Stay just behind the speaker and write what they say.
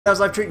How's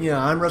life treating you?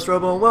 I'm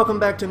ROBO, and welcome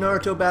back to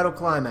Naruto Battle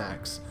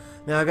Climax.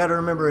 Now, I gotta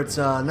remember, it's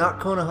not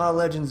Konoha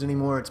Legends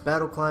anymore, it's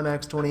Battle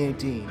Climax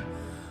 2018.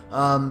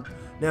 Now,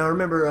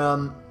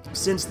 remember,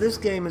 since this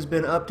game has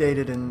been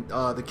updated and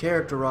the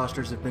character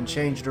rosters have been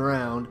changed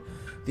around,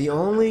 the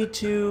only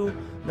two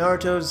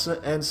Narutos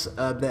and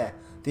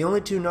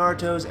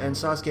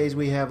Sasuke's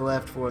we have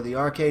left for the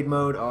arcade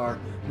mode are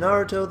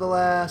Naruto the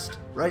Last,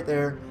 right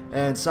there,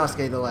 and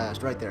Sasuke the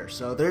Last, right there.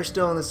 So they're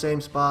still in the same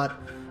spot.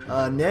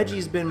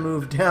 Neji's been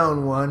moved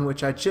down one,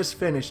 which I just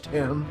finished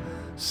him.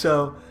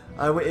 So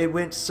it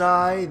went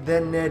Sai,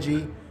 then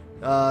Neji.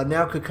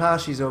 Now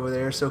Kakashi's over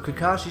there, so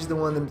Kakashi's the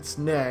one that's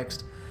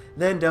next.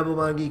 Then double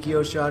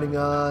Mangekyou,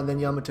 Sharingan, then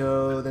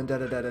Yamato, then da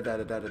da da da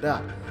da da da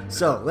da.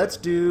 So let's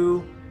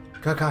do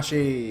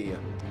Kakashi.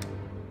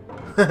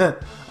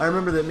 I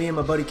remember that me and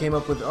my buddy came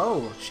up with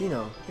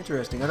Shino.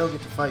 Interesting. I don't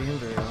get to fight him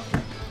very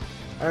often.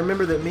 I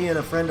remember that me and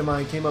a friend of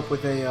mine came up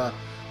with a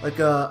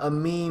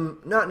meme,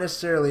 not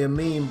necessarily a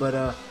meme,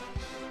 but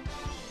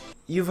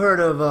you've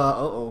heard of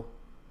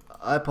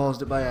I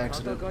paused it by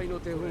accident.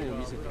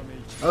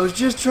 I was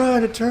just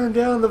trying to turn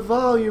down the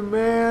volume,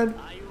 man.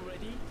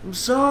 I'm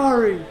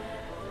sorry.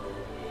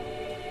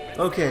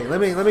 Okay, let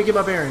me get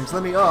my bearings.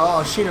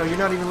 Shino, you're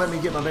not even letting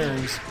me get my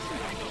bearings.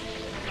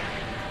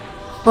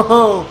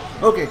 Oh,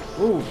 okay.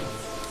 Ooh.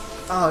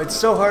 Oh, it's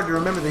so hard to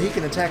remember that he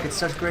can attack at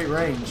such great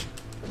range.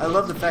 I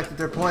love the fact that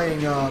they're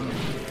playing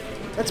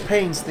that's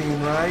Pain's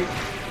theme, right?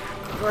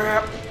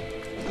 Crap.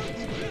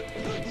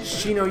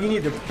 Shino, you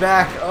need to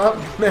back up,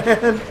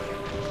 man.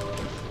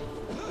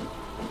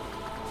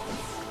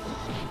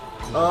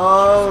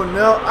 Oh,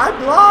 no. I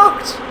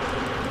blocked!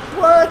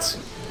 What?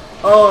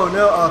 Oh,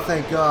 no. Oh,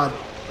 thank God.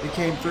 It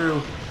came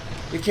through.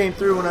 It came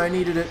through when I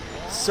needed it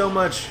so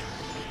much.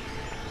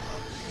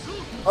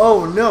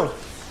 Oh, no.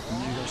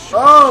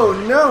 Oh,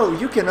 no.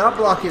 You cannot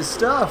block his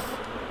stuff.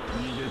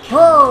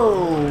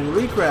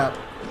 Holy crap.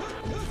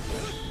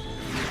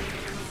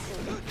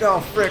 Oh,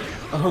 frick.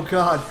 Oh,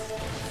 God.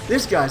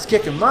 This guy's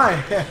kicking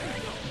my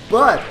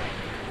butt.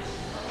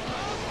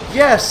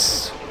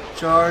 Yes!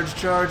 Charge,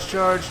 charge,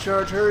 charge,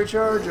 charge, hurry,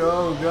 charge.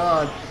 Oh,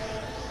 God.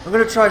 I'm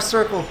gonna try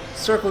circle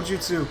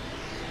jutsu.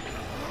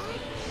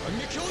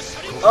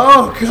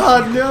 Oh,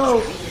 God,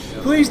 no.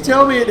 Please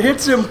tell me it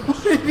hits him.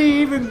 Where did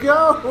he even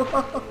go?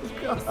 Oh,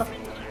 God.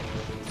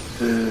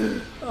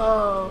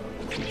 Oh.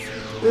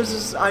 This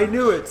is... I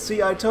knew it.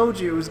 See, I told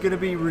you it was gonna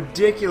be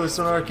ridiculous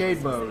on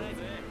arcade mode.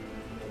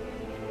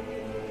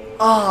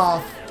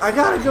 Oh, I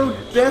gotta go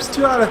best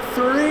 2 out of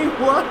 3?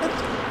 What?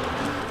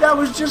 That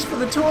was just for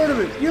the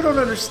tournament. You don't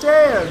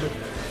understand.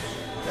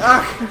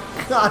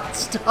 Ah, God,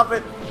 stop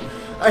it.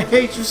 I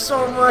hate you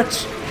so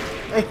much.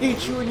 I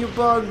hate you and your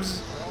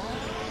bugs.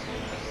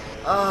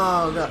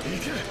 Oh, God.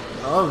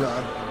 Oh,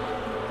 God.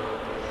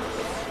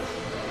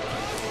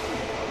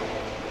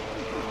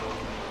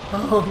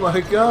 Oh, my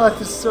God.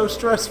 This is so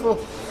stressful.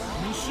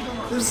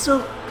 This is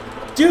so...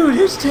 Dude,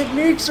 his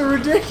techniques are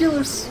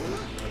ridiculous.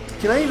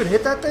 Can I even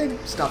hit that thing?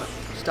 Stop it.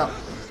 Stop.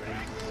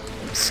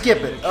 Skip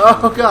it.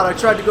 Oh, God, I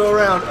tried to go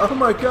around. Oh,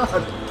 my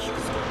God.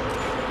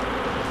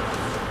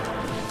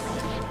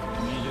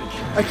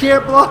 I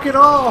can't block at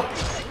all.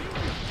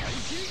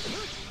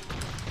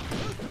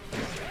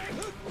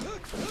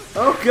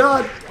 Oh,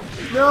 God.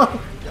 No.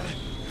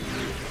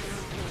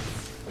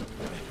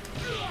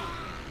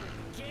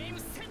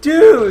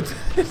 Dude,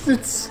 it's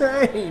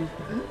insane.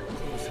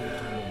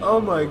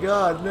 Oh, my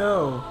God,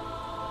 no.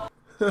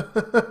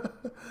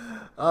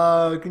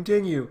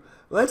 Continue.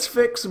 Let's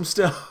fix some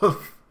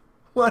stuff.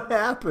 What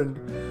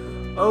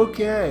happened?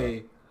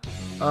 Okay.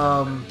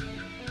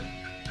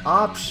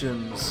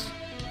 Options.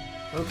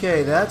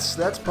 Okay,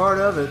 that's part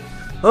of it.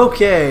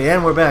 Okay,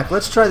 and we're back.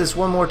 Let's try this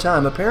one more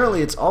time.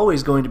 Apparently it's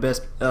always going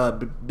to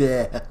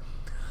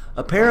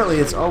Apparently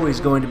it's always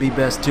going to be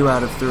best 2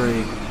 out of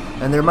 3.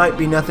 And there might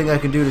be nothing I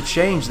can do to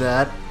change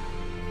that.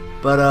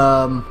 But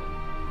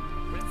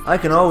I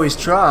can always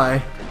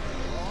try.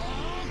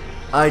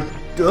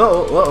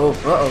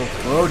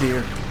 Oh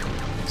dear.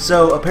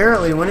 So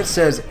apparently when it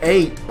says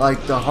 8,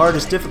 like the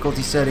hardest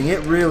difficulty setting,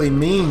 it really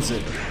means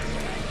it.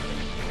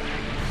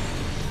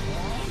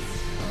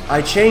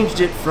 I changed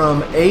it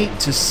from 8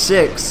 to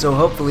 6, so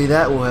hopefully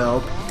that will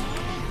help.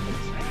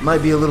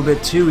 Might be a little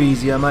bit too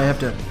easy. I might have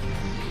to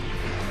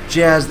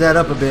jazz that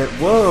up a bit.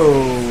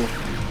 Whoa.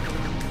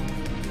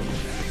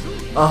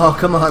 Oh,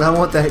 come on. I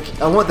want that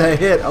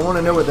hit. I want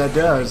to know what that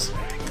does.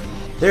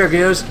 There it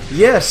goes.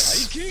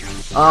 Yes.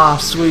 Ah,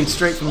 sweet,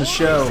 straight from the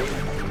show.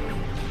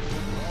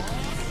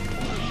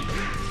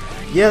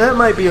 Yeah, that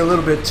might be a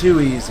little bit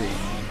too easy.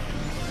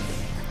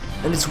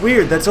 And it's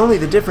weird, that's only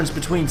the difference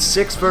between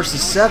 6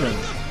 versus 7.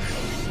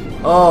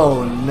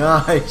 Oh,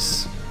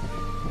 nice.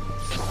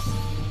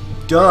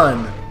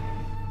 Done.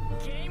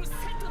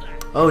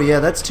 Oh yeah,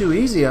 that's too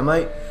easy. I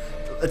might...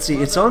 Let's see,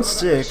 it's on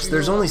 6,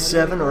 there's only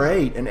 7 or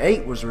 8, and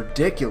 8 was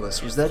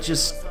ridiculous. Was that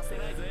just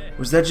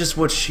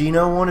what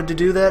Shino wanted to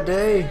do that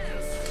day?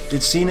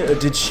 Did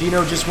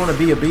Shino just want to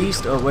be a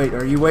beast? Oh wait,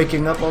 are you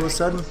waking up all of a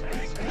sudden?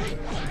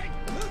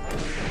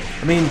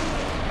 I mean,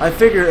 I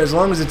figure as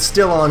long as it's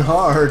still on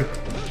hard.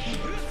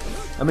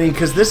 I mean,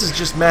 because this is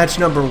just match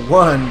number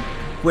 1,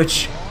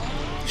 which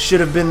should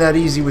have been that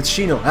easy with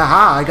Shino.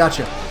 Haha, I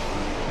gotcha.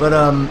 But,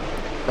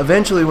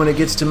 eventually when it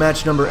gets to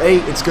match number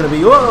 8, it's going to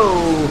be,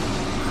 whoa!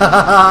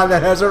 Haha,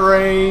 that has a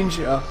range.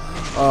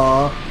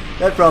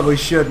 That probably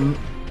shouldn't.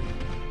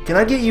 Can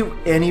I get you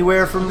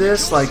anywhere from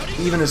this? Like,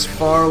 even as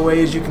far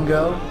away as you can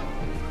go?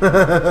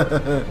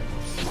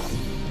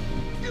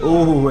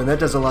 Ooh, and that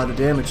does a lot of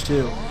damage,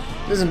 too.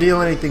 Doesn't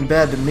deal anything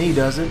bad to me,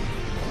 does it?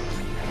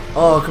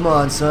 Oh, come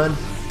on, son.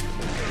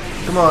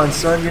 Come on,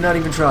 son. You're not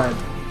even trying.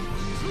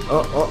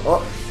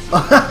 Oh.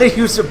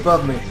 He was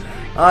above me.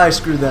 I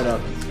screwed that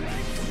up.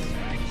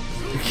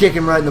 You kick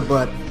him right in the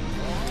butt.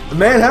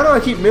 Man, how do I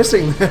keep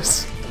missing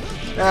this?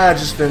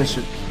 Just finish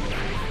it.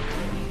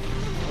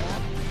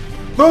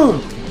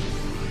 Boom!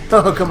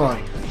 Oh, come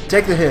on.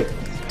 Take the hit.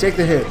 Take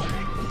the hit.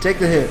 Take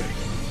the hit.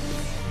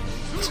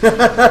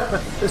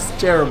 This is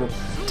terrible.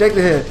 Take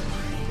the hit.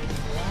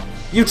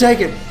 You take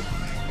it.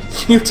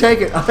 You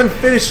take it. I'm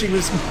finishing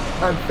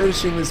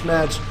this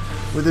match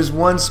with this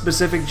one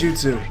specific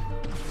jutsu.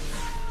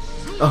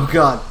 Oh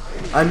god.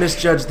 I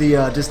misjudged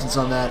the distance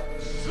on that.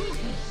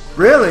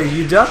 Really?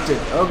 You ducked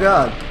it. Oh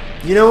god.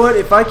 You know what?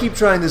 If I keep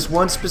trying this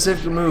one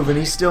specific move and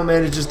he still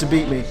manages to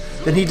beat me,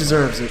 then he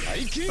deserves it.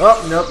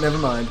 Oh, nope, never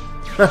mind.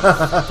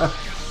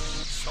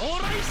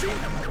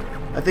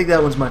 I think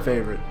that one's my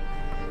favorite.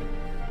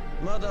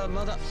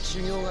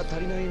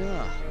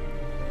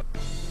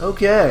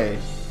 Okay.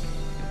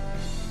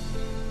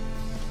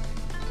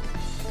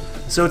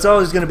 So it's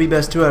always going to be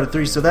best 2 out of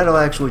 3, so that'll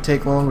actually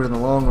take longer in the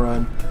long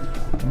run.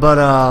 But,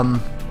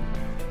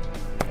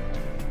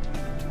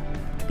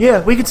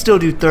 yeah, we could still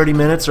do 30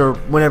 minutes or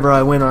whenever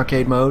I win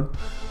arcade mode.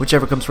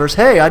 Whichever comes first.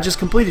 Hey, I just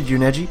completed you,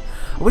 Neji.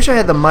 I wish I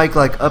had the mic,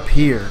 like, up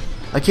here.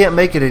 I can't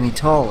make it any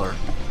taller.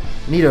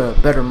 I need a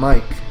better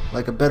mic.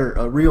 Like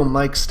a real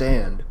mic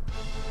stand.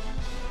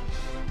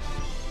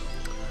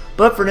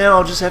 But for now,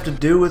 I'll just have to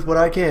do with what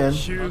I can.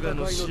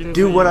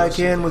 Do what I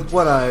can with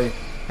what I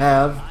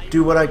have.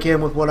 Do what I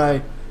can with what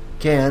I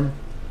can.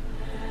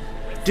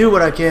 Do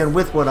what I can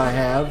with what I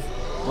have.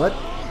 What?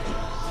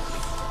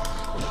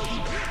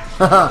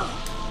 Haha.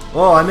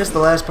 Oh, I missed the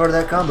last part of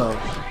that combo.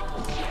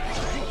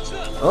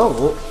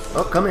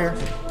 Oh, come here.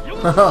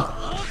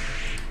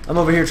 I'm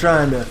over here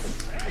trying to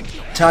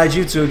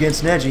taijutsu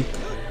against Neji.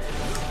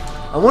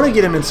 I want to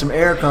get him in some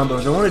air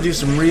combos. I want to do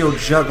some real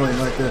juggling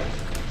like the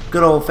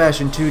good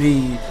old-fashioned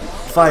 2D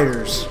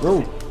fighters.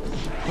 Whoa.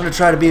 I'm going to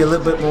try to be a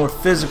little bit more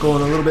physical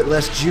and a little bit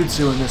less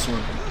jutsu in this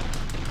one.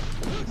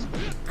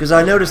 Because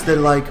I noticed that,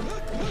 like,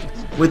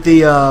 with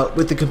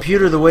the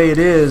computer the way it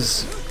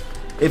is,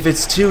 if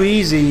it's too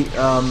easy,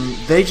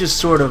 they just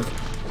sort of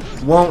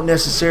won't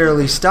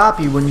necessarily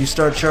stop you when you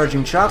start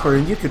charging chakra,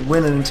 and you could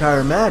win an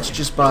entire match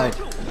just by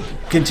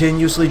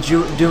continuously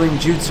doing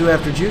jutsu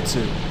after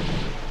jutsu.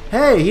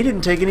 Hey, he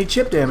didn't take any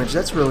chip damage.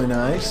 That's really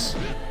nice.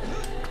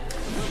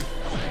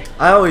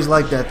 I always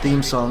liked that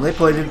theme song. They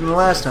played it in the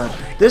last time.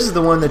 This is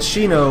the one that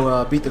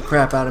Shino beat the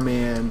crap out of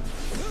me in.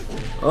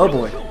 Oh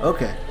boy.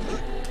 Okay.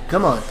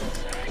 Come on.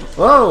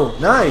 Whoa,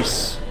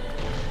 nice.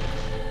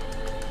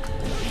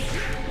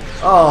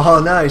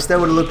 Oh, nice. That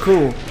would have looked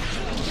cool.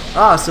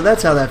 Ah, so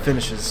that's how that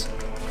finishes.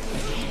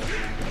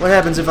 What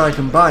happens if I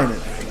combine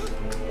it?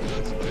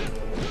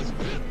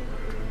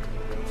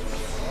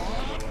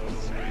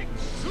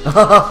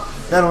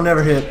 That'll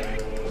never hit.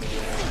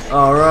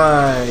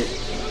 Alright.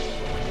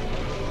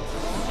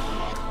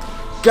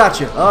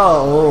 Gotcha.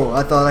 Oh,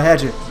 I thought I had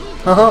you.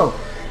 Oh,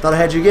 thought I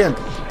had you again.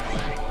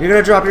 You're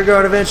gonna drop your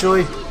guard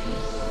eventually.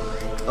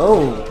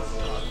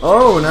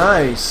 Oh,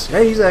 nice.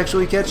 Hey, he's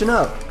actually catching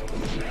up.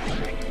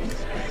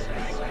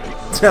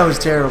 That was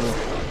terrible.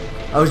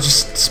 I was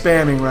just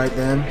spamming right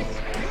then.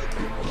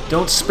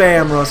 Don't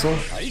spam, Russell.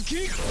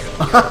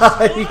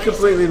 He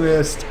completely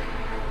missed.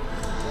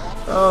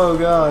 Oh,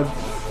 God.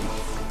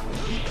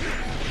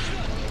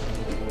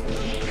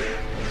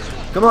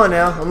 Come on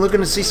now. I'm looking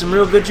to see some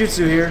real good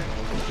jutsu here.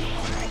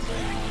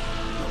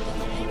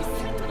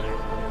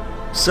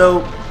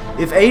 So,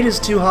 if 8 is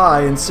too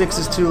high and 6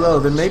 is too low,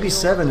 then maybe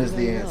 7 is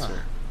the answer.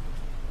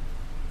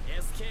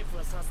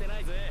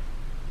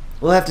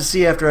 We'll have to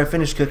see after I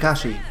finish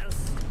Kakashi.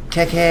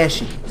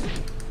 Kakashi.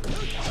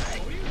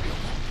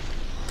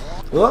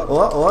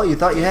 Oh, you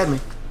thought you had me.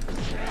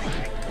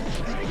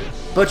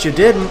 But you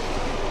didn't.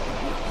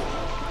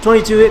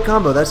 22 hit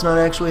combo, that's not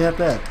actually half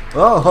bad.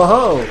 Oh, ho,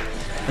 ho.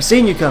 I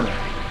seen you coming.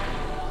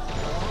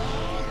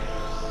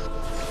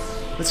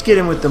 Let's get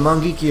him with the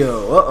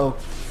Mangekyou. Uh-oh.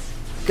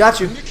 Got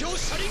you.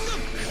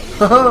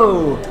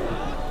 Ho-ho.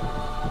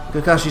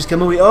 Kakashi's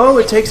Kamui. Oh,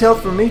 it takes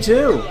health from me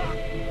too.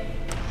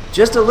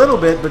 Just a little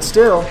bit, but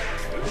still.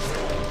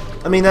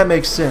 I mean, that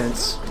makes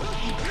sense.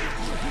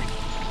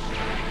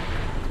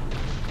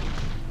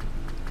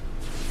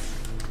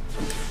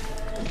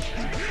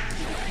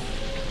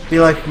 Be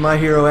like My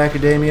Hero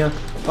Academia.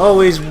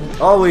 Always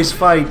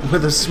fight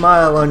with a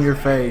smile on your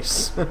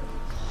face.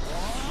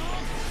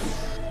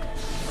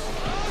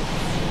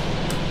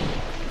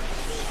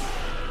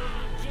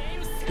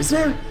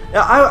 there?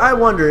 I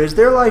wonder. Is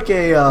there like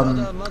a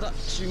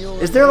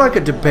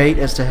debate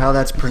as to how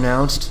that's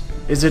pronounced?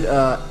 Is it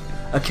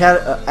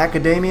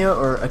academia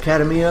or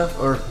academia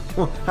or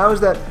how is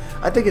that?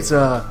 I think it's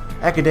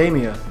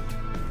academia.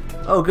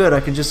 Oh, good. I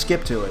can just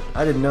skip to it.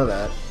 I didn't know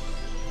that.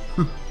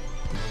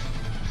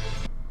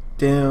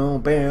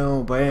 Down,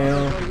 bow,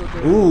 bow.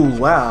 Ooh,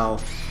 wow.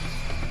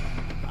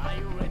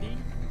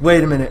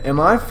 Wait a minute. Am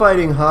I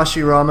fighting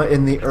Hashirama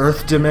in the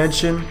Earth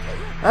dimension?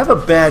 I have a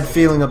bad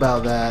feeling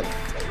about that.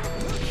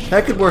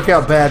 That could work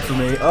out bad for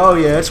me. Oh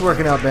yeah, it's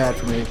working out bad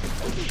for me.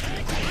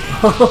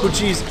 Oh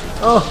jeez.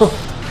 Oh.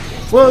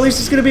 Well, at least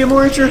it's gonna be a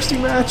more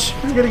interesting match.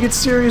 I'm gonna get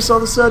serious all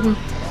of a sudden.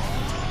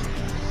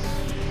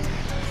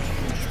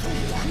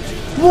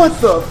 What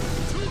the?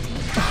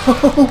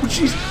 Oh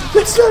jeez.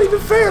 That's not even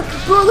fair,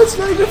 bro. That's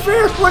not even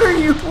fair. What are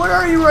you? What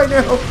are you right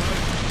now?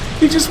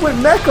 He just went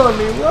mech on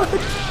me. What?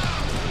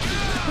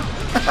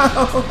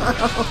 Ow,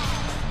 ow.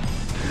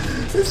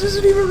 This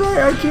isn't even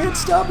right. I can't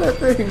stop that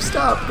thing.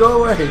 Stop.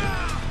 Go away.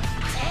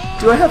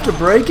 Do I have to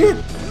break it?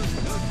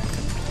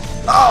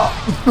 Oh!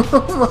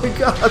 Oh my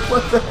god,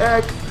 what the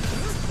heck?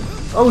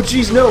 Oh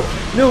jeez, no!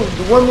 No!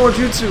 One more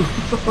jutsu!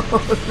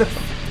 Oh, no.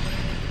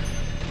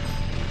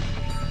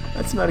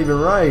 That's not even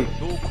right.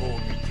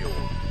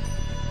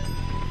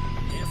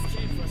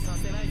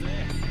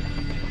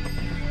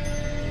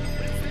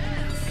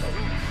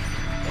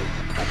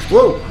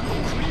 Whoa!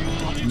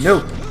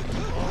 No!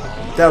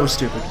 That was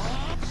stupid.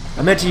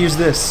 I meant to use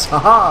this.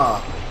 Haha!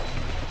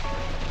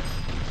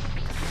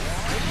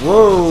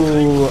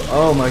 Whoa!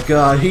 Oh my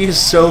god, he is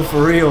so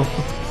for real.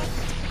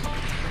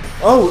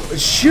 Oh,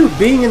 shoot!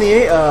 Being in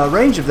the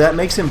range of that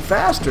makes him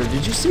faster.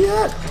 Did you see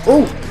that?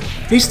 Oh!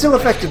 He's still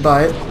affected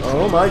by it.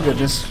 Oh my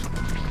goodness.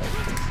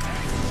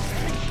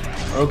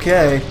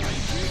 Okay.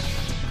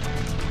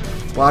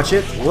 Watch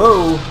it.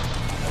 Whoa!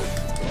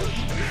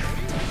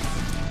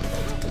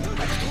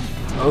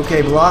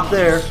 Okay, block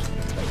there.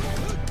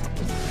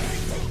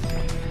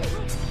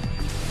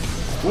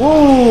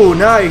 Whoa!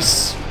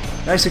 Nice!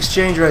 Nice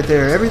exchange right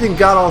there. Everything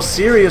got all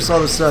serious all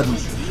of a sudden.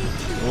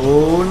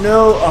 Oh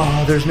no.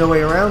 Oh, there's no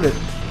way around it.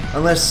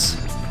 Unless...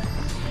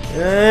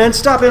 And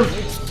stop him!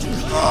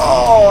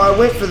 Oh, I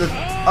went for the...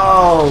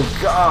 Oh,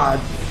 God.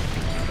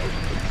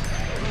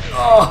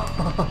 Oh,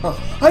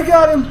 I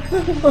got him!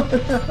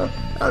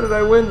 How did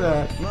I win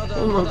that?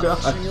 Oh my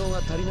God.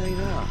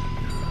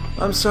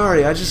 I'm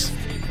sorry, I just...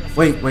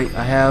 Wait,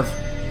 I have...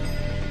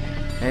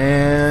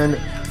 And...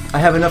 I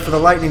have enough for the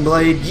lightning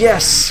blade.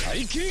 Yes!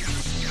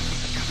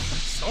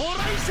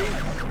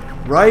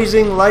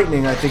 Rising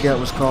Lightning, I think that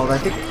was called. I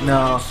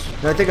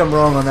think I'm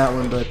wrong on that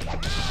one, but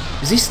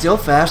is he still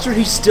faster?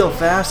 He's still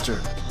faster.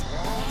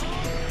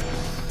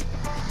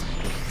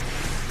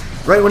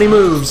 Right when he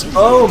moves.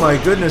 Oh my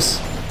goodness.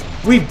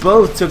 We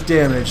both took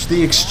damage.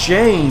 The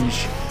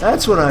exchange.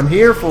 That's what I'm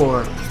here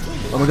for.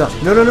 Oh my god.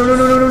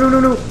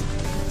 No.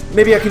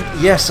 Maybe I can...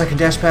 Yes, I can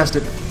dash past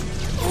it.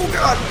 Oh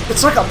god.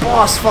 It's like a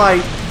boss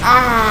fight.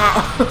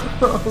 Ah!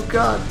 Oh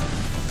god.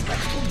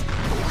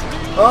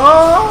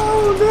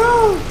 Oh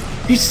no!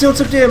 He still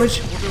took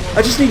damage.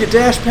 I just need to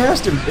dash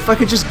past him. If I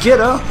could just get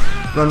up.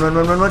 Run. Run.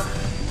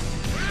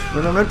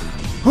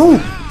 Hoo!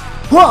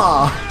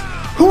 Hua!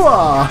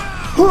 Hua!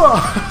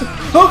 Hua!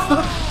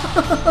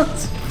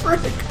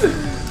 Frick!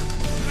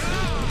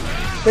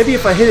 Maybe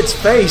if I hit its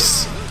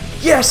face.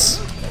 Yes!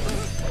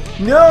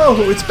 No!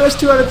 It's best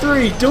 2 out of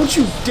 3. Don't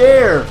you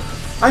dare!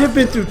 I have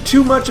been through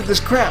too much of this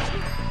crap.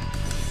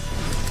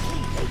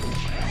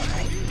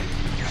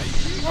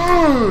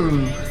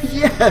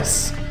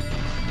 Yes!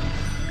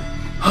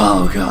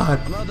 Oh god.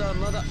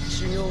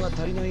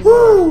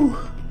 Woo!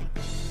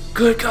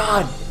 Good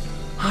god.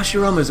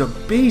 Hashirama is a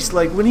beast.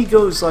 Like when he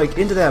goes like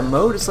into that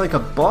mode, it's like a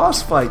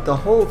boss fight. The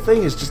whole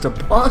thing is just a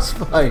boss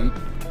fight.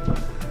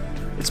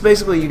 It's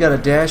basically you gotta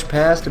dash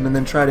past him and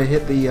then try to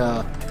hit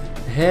the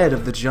head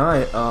of the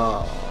giant.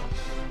 Oh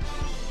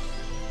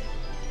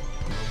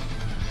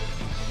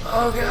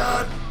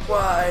god.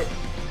 Why?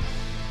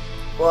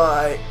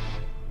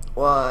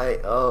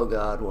 Oh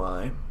god,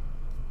 why?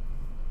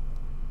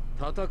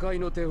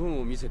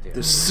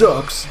 This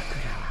sucks.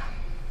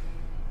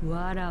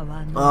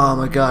 Oh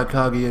my god,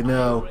 Kaguya,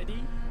 no.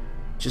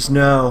 Just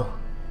no.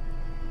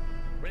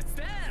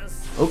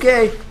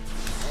 Okay.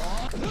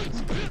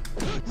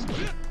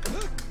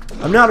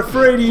 I'm not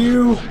afraid of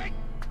you.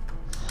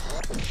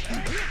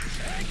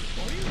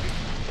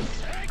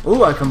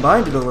 Ooh, I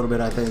combined it a little bit,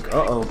 I think.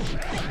 Uh-oh.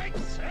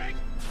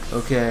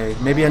 Okay,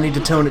 maybe I need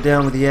to tone it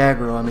down with the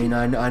aggro. I mean,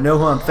 I know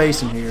who I'm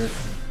facing here.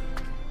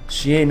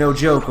 She ain't no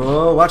joke.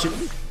 Oh, watch it.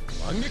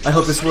 I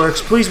hope this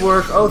works. Please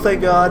work. Oh,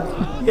 thank God.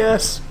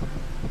 Yes.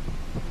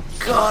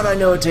 God, I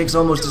know it takes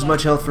almost as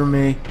much health from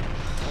me.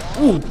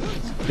 Ooh.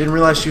 Didn't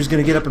realize she was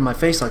going to get up in my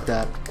face like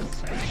that.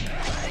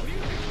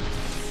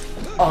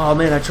 Oh,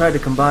 man, I tried to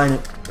combine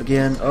it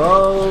again.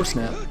 Oh,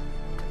 snap.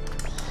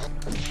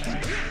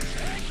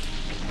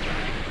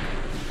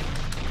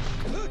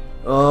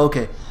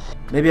 Okay.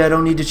 Maybe I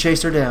don't need to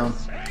chase her down.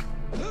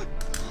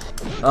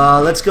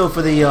 Let's go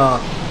for the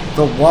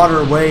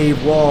water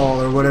wave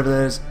wall or whatever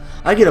that is.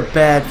 I get a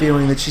bad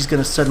feeling that she's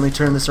gonna suddenly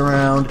turn this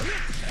around.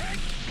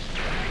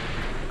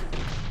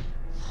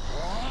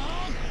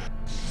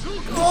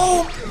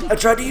 Oh! I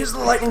tried to use the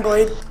lightning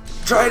blade.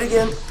 Try it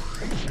again.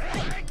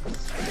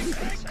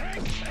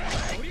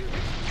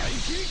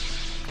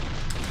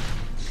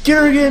 Get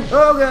her again!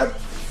 Oh god!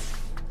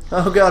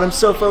 Oh god, I'm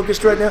so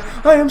focused right now.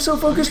 I am so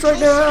focused right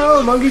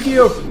now!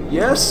 Mangekyou!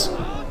 Yes?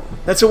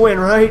 That's a win,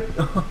 right?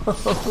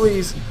 Oh,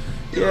 please.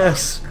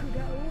 Yes.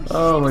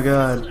 Oh my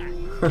god.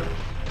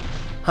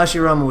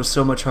 Hashirama was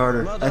so much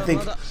harder. I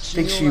think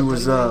she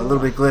was a little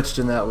bit glitched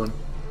in that one.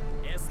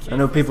 I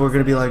know people are going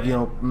to be like, you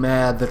know,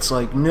 mad. That's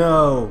like,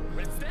 no!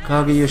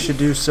 Kaguya should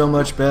do so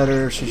much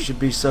better. She should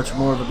be such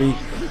more of a B.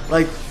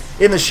 Like,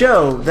 in the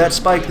show, that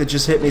spike that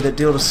just hit me that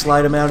dealt a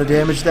slight amount of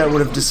damage, that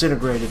would have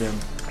disintegrated him.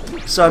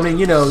 So, I mean,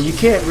 you know, you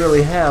can't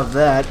really have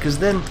that, because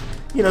then,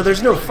 you know,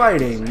 there's no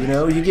fighting, you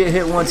know? You get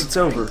hit once, it's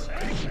over.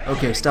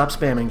 Okay, stop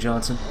spamming,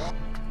 Johnson.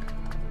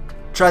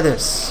 Try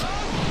this.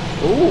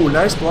 Ooh,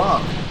 nice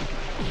block.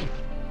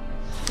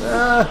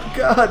 Ah,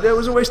 God, that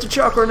was a waste of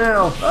chakra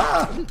now.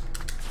 Ah!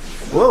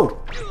 Whoa,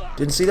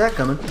 didn't see that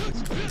coming.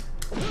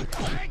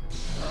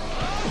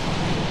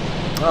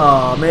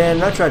 Aw,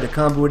 man, I tried to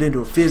combo it into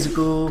a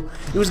physical.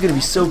 It was gonna be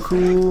so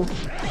cool.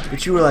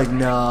 But you were like,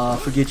 nah,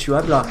 forget you,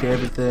 I block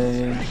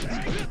everything.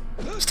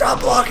 Stop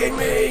blocking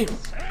me!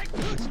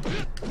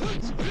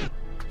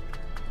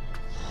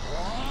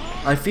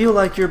 I feel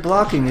like your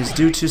blocking is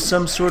due to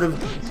some sort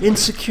of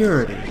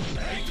insecurity.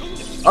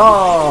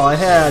 Oh, I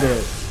had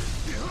it.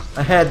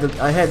 I had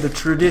the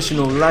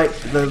traditional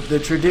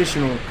the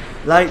traditional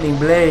lightning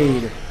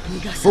blade.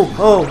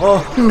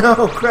 Oh,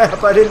 no,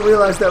 crap, I didn't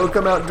realize that would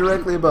come out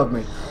directly above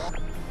me.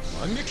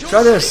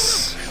 Try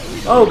this.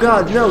 Oh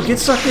god, no, get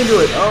sucked into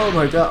it. Oh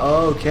my god.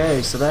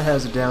 Okay, so that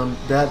has a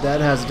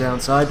that has a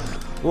downside.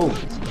 Whoa.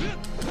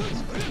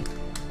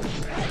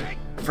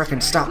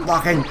 Frickin' stop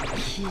blocking.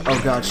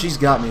 Oh god, she's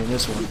got me in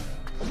this one.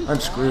 I'm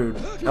screwed.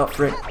 Oh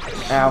frick.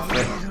 Ow,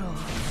 frick.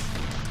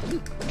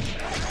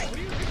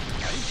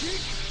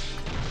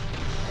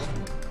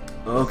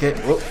 Okay,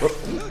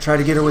 whoa. Try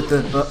to get her with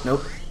the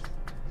nope.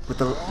 With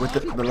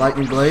the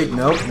lightning blade.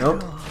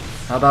 Nope.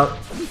 How about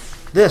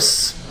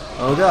this?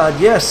 Oh god,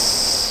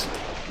 yes.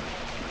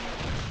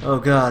 Oh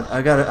god,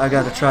 I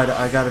gotta try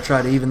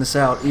to even this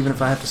out, even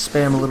if I have to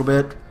spam a little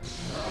bit.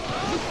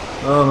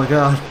 Oh my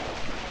god.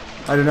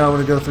 I do not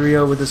want to go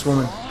 3-0 with this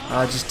woman.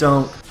 I just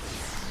don't.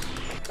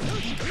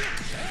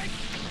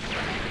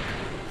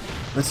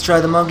 Let's try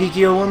the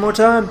Mangekyou one more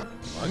time.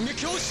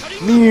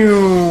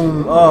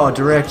 Mew! Oh,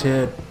 direct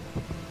hit.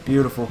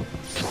 Beautiful.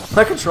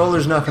 My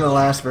controller's not gonna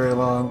last very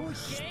long.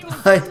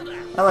 I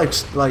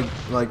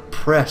like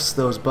press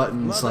those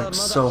buttons like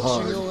so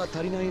hard.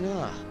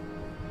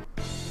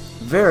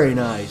 Very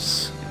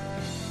nice.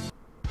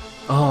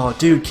 Oh,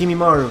 dude,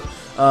 Kimimaru.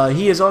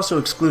 He is also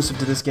exclusive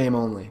to this game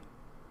only.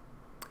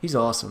 He's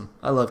awesome.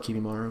 I love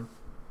Kimimaru.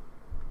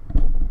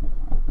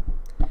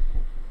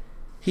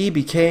 He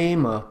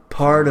became a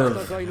part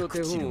of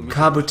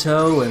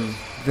Kabuto and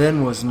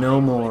then was no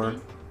more.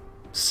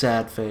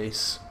 Sad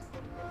face.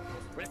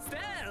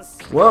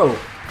 Whoa.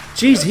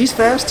 Jeez, he's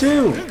fast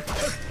too.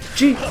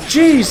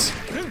 Jeez.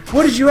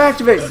 What did you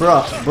activate?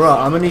 Bruh,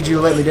 I'm gonna need you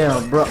to let me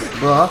down.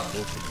 Bruh.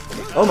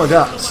 Oh my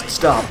god,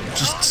 stop.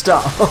 Just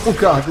stop. Oh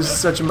god, this is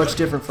such a much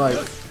different fight.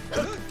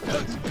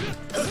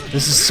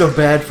 This is so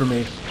bad for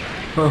me.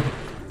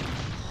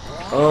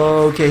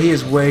 Okay, he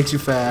is way too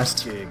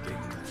fast.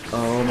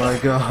 Oh my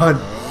god.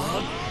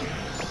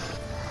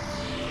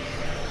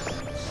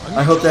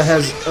 I hope that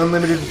has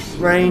unlimited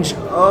range.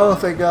 Oh,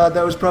 thank god,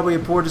 that was probably a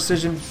poor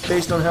decision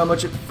based on how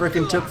much it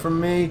frickin' took from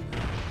me.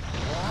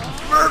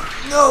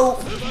 No!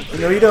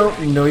 No you don't.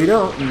 No you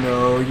don't.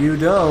 No you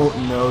don't.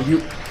 No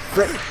you...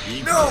 Frick.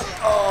 No!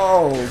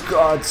 Oh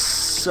god,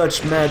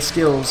 such mad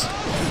skills.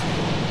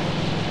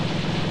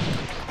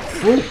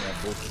 Ooh.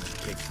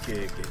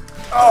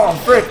 Oh,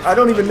 frick! I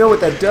don't even know what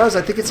that does.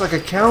 I think it's like a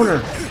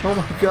counter. Oh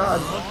my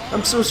god.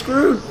 I'm so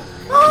screwed.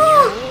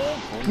 Ah!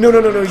 No,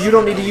 you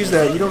don't need to use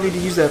that. You don't need to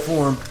use that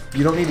form.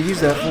 You don't need to use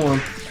that form.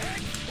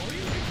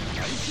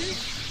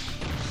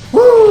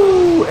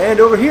 Woo! And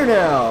over here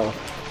now.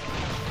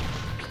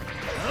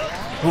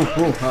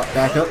 Ooh.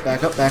 Back up.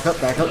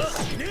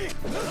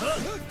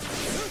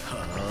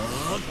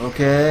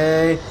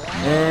 Okay.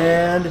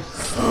 And...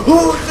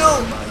 Oh,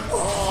 no!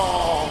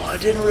 Oh, I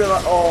didn't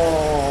realize...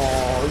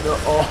 Oh, no.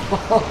 Oh.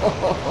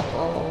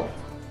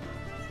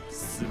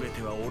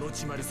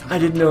 I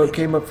didn't know it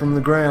came up from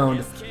the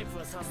ground.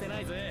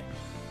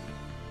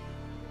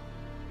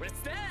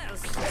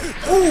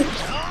 Oh,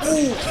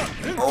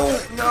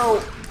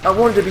 no. I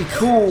wanted to be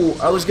cool.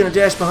 I was going to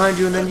dash behind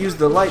you and then use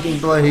the lightning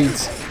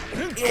blades.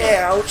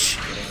 Yeah, ouch.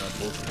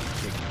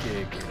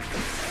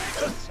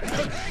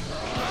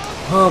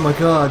 Oh my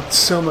god,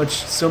 so much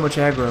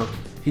aggro.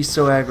 He's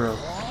so aggro.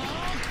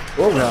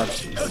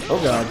 Oh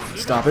god,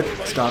 stop it.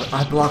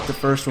 I blocked the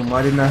first one,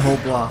 why didn't I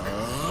hold block?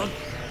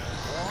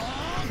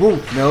 Ooh,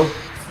 no.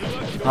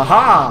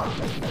 Haha!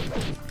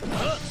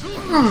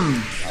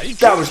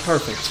 That was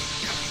perfect.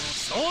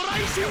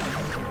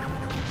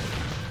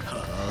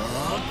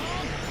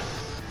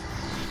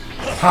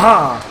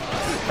 Haha!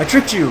 I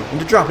tricked you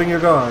into dropping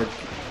your guard.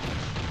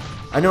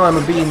 I know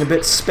I'm being a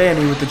bit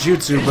spammy with the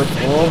jutsu, but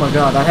oh my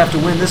god, I have to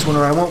win this one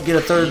or I won't get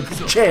a third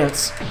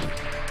chance.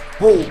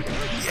 Oh,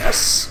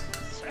 yes!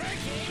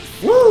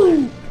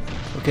 Woo!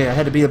 Okay, I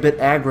had to be a bit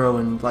aggro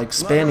and like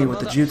spammy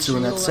with the jutsu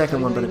in that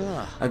second one, but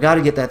I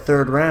gotta get that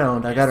third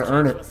round. I gotta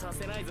earn it.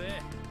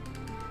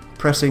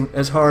 Pressing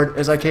as hard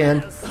as I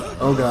can.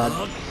 Oh god.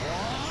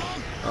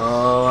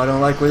 Oh, I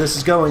don't like where this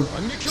is going.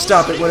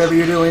 Stop it, whatever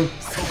you're doing.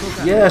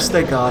 Yes,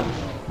 thank god.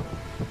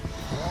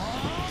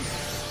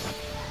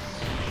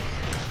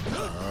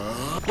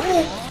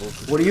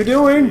 What are you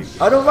doing?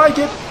 I don't like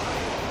it.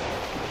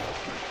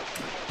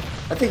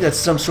 I think that's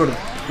some sort of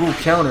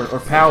counter or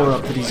power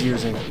up that he's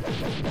using.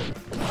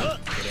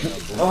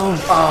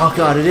 Oh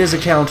god, it is a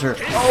counter.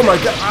 Oh my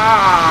god.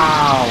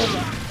 Ow!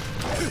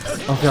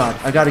 Oh god,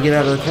 I gotta get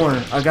out of the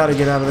corner. I gotta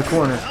get out of the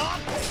corner.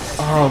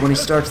 Oh, when he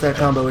starts that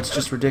combo, it's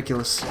just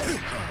ridiculous.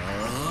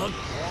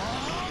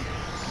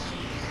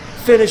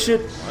 Finish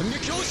it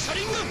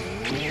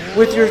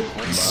with your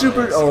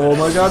super. Oh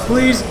my god,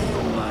 please.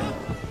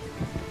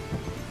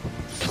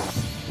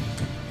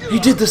 He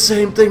did the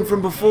same thing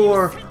from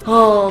before.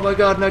 Oh my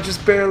god, and I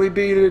just barely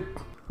beat it.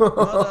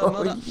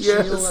 Oh,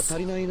 yes.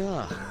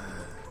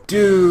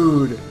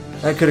 Dude,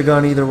 that could have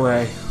gone either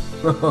way.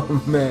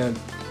 Oh man.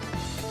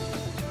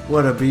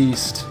 What a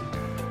beast.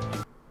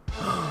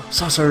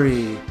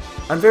 Sasori.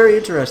 I'm very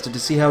interested to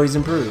see how he's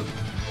improved.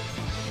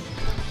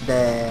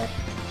 Bah.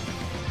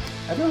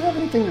 I don't have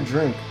anything to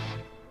drink.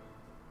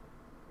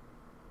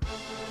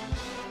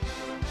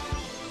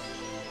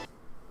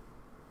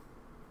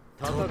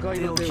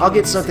 I'll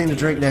get something to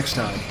drink next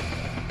time.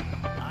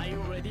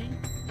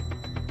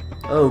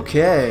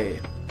 Okay.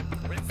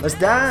 Let's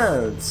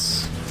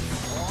dance.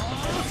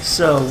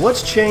 So,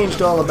 what's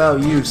changed all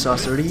about you,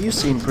 Sasori? You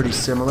seem pretty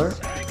similar.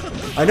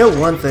 I know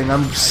one thing,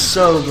 I'm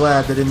so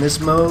glad that in this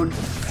mode,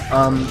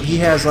 he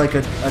has like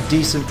a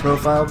decent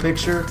profile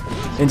picture,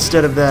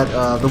 instead of that,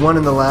 the one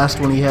in the last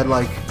one he had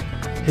like,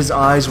 his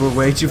eyes were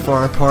way too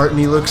far apart and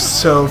he looked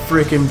so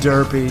freaking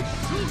derpy.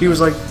 He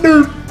was like,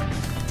 Doop!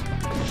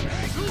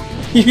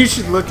 You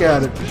should look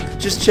at it.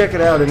 Just check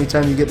it out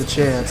anytime you get the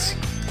chance.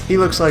 He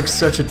looks like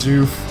such a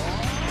doof.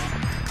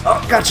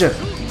 Oh, gotcha!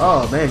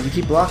 Oh man, you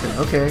keep blocking,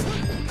 okay.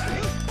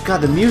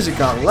 God, the music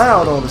got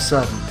loud all of a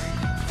sudden.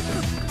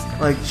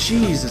 Like,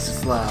 Jesus,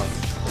 it's loud.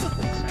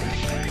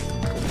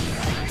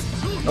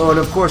 Oh, and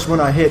of course when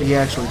I hit, he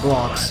actually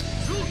blocks.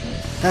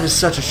 That is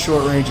such a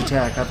short-range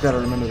attack, I've got to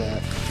remember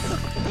that.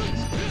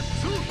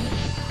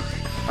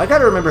 I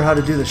gotta remember how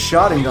to do the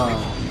Sharingan.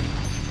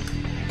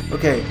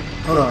 Okay,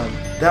 hold on.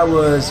 That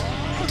was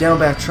down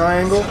back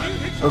triangle.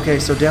 Okay,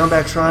 so down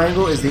back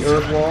triangle is the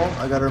earth wall.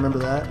 I gotta remember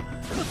that.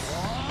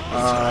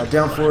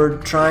 Down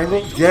forward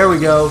triangle. There we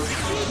go.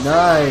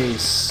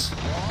 Nice.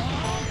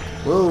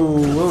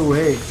 Whoa, whoa,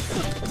 hey.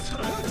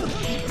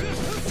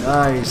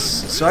 Nice.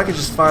 So I can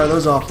just fire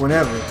those off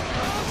whenever.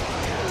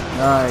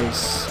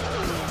 Nice.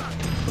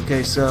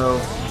 Okay, so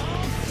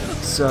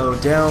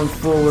down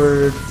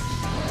forward.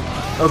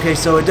 Okay,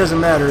 so it doesn't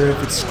matter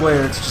if it's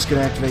square, it's just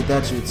gonna activate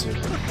that jutsu.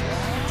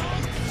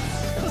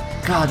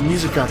 God,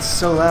 music got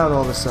so loud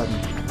all of a sudden.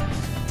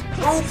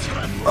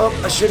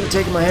 Oh, I shouldn't have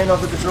taken my hand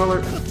off the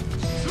controller.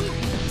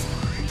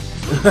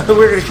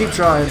 We're gonna keep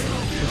trying.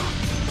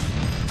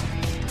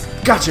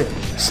 Gotcha!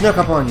 Snuck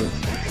up on you.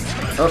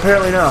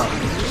 Apparently not.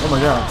 Oh my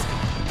god.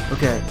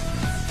 Okay.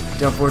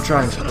 Down forward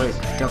triangle. Wait,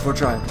 down forward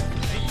triangle.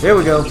 There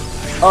we go.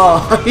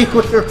 Oh, he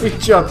literally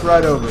jumped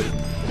right over it.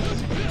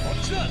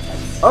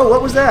 Oh,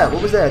 what was that?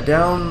 What was that?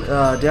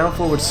 Down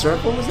forward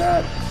circle was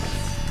that?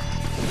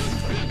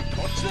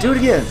 Do it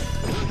again.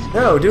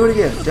 No, do it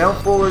again. Down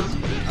forward.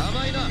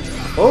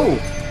 Oh.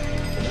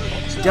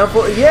 Down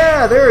forward.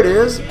 Yeah, there it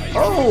is.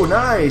 Oh,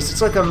 nice.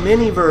 It's like a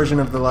mini version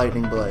of the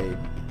lightning blade.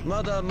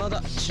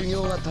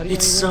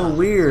 It's so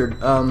weird.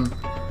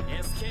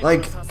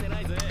 Like,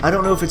 I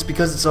don't know if it's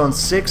because it's on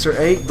 6 or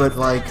 8, but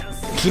like,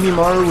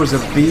 Kimimaru was a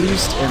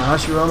beast, and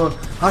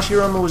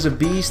Hashirama was a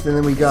beast, and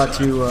then we got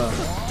to,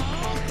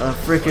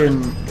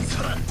 frickin',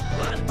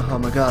 oh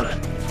my god.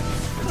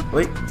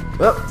 Wait,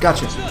 oh,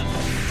 gotcha.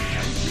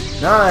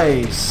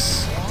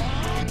 Nice.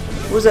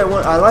 What was that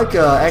one? I like,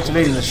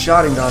 activating the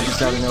Sharingan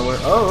just out of nowhere.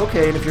 Oh,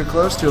 okay, and if you're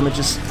close to him, it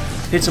just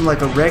hits him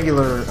like a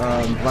regular,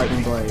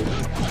 lightning blade.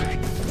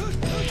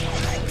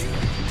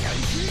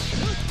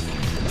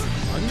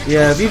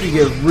 Yeah, if you could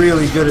get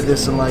really good at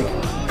this and like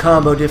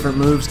combo different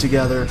moves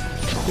together,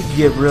 you could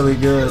get really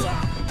good.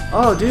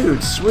 Oh,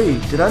 dude,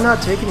 sweet. Did I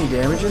not take any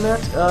damage in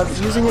that,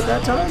 using it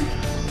that time?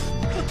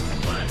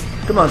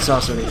 Come on,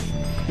 Sasori.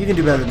 You can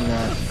do better than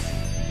that.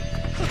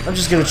 I'm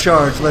just gonna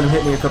charge, let him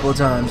hit me a couple of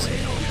times,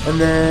 and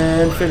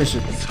then finish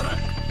it.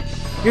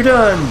 You're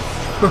done!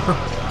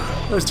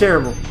 That was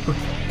terrible.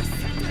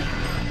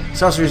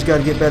 Sasori's got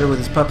to get better with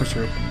his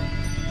puppetry.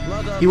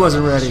 He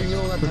wasn't ready.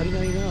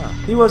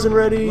 He wasn't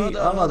ready.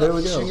 Ah, there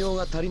we go.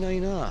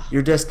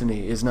 Your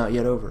destiny is not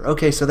yet over.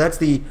 Okay, so that's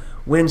the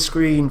win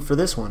screen for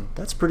this one.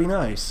 That's pretty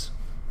nice.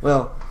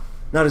 Well,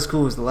 not as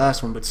cool as the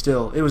last one, but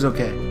still, it was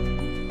okay.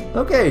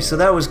 Okay, so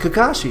that was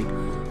Kakashi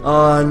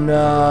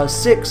on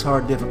 6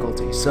 hard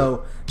difficulty.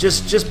 So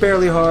just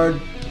barely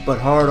hard, but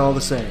hard all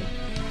the same.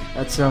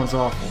 That sounds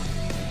awful.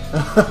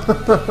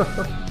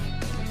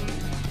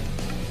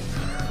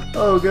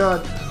 Oh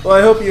god. Well,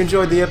 I hope you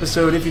enjoyed the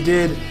episode. If you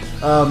did,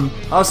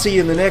 I'll see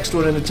you in the next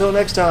one. And until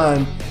next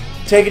time,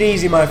 take it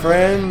easy, my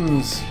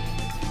friends.